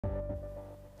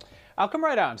I'll come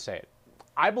right out and say it.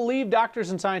 I believe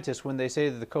doctors and scientists when they say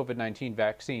that the COVID-19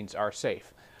 vaccines are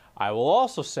safe. I will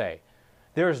also say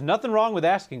there is nothing wrong with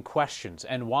asking questions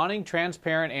and wanting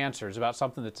transparent answers about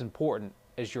something that's important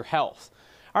as your health.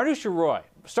 Arnusha Roy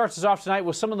starts us off tonight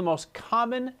with some of the most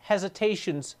common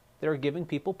hesitations that are giving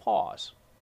people pause.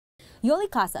 Yoli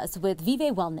Casas with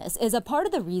Vive Wellness is a part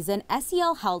of the reason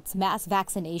SEL Health's mass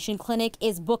vaccination clinic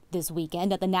is booked this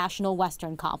weekend at the National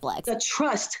Western Complex. The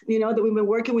trust, that we've been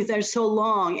working with them so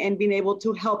long and being able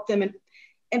to help them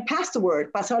and pass the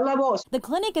word, pasar la voz. The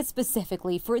clinic is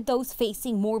specifically for those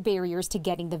facing more barriers to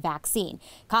getting the vaccine.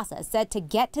 Casas said to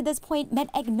get to this point meant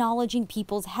acknowledging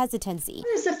people's hesitancy.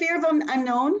 There's the fear of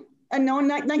unknown,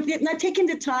 not taking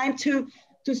the time to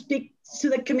speak to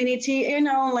the community in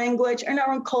our own language, in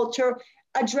our own culture,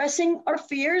 addressing our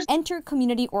fears. Enter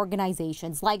community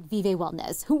organizations like Vive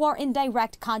Wellness, who are in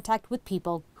direct contact with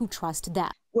people who trust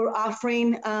them. We're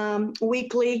offering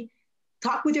weekly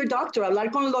talk with your doctor,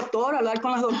 hablar con el doctor, hablar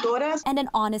con las doctoras. And an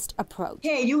honest approach.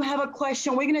 Hey, you have a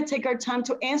question. We're going to take our time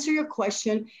to answer your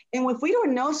question. And if we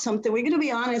don't know something, we're going to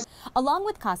be honest. Along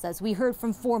with Casas, we heard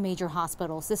from 4 major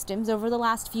hospital systems over the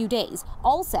last few days.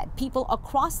 All said, people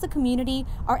across the community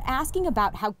are asking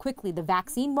about how quickly the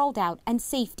vaccine rolled out and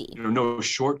safety. No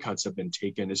shortcuts have been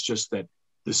taken. It's just that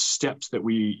the steps that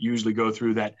we usually go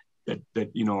through that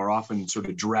are often sort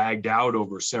of dragged out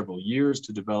over several years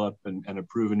to develop and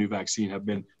approve a new vaccine have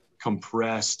been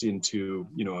compressed into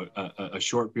a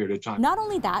short period of time. Not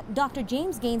only that, Dr.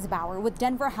 James Gainsbauer with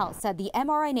Denver Health said the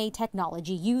mRNA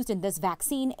technology used in this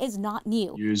vaccine is not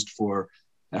new. Used for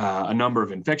a number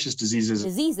of infectious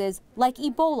diseases like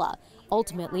Ebola.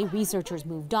 Ultimately, researchers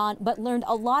moved on, but learned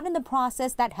a lot in the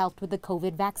process that helped with the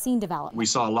COVID vaccine development. We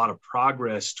saw a lot of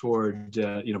progress toward,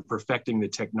 perfecting the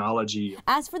technology.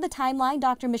 As for the timeline,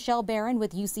 Dr. Michelle Barron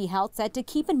with UC Health said to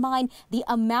keep in mind the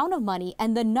amount of money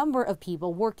and the number of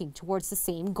people working towards the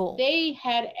same goal. They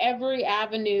had every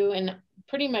avenue and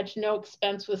pretty much no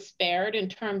expense was spared in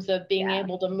terms of being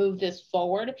able to move this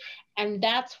forward. And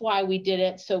that's why we did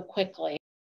it so quickly.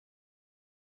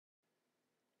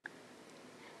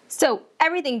 So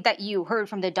everything that you heard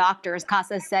from the doctors,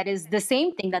 Casas said, is the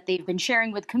same thing that they've been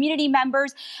sharing with community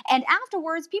members. And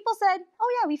afterwards, people said,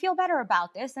 oh, yeah, we feel better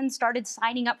about this and started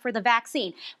signing up for the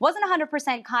vaccine. Wasn't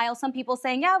 100%, Kyle. Some people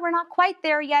saying, yeah, we're not quite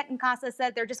there yet. And Casas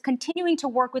said they're just continuing to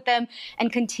work with them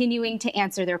and continuing to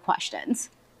answer their questions.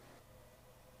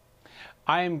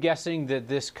 I am guessing that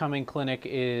this coming clinic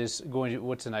is going to,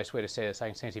 what's a nice way to say this? I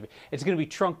can say it. It's going to be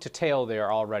trunk to tail there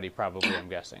already, probably, I'm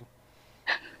guessing.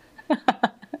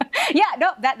 Yeah, no,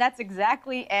 that's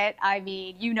exactly it. I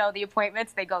mean, the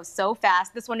appointments, they go so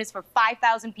fast. This one is for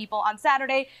 5,000 people on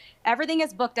Saturday. Everything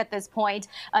is booked at this point.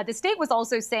 The state was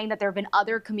also saying that there have been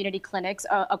other community clinics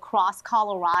across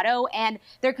Colorado, and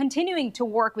they're continuing to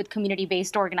work with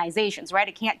community-based organizations, right?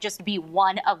 It can't just be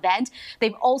one event.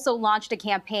 They've also launched a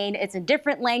campaign. It's in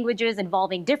different languages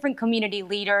involving different community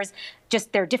leaders.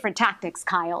 Just their different tactics,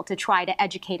 Kyle, to try to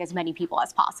educate as many people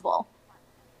as possible.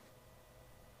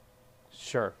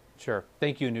 Sure.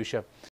 Thank you, Anusha.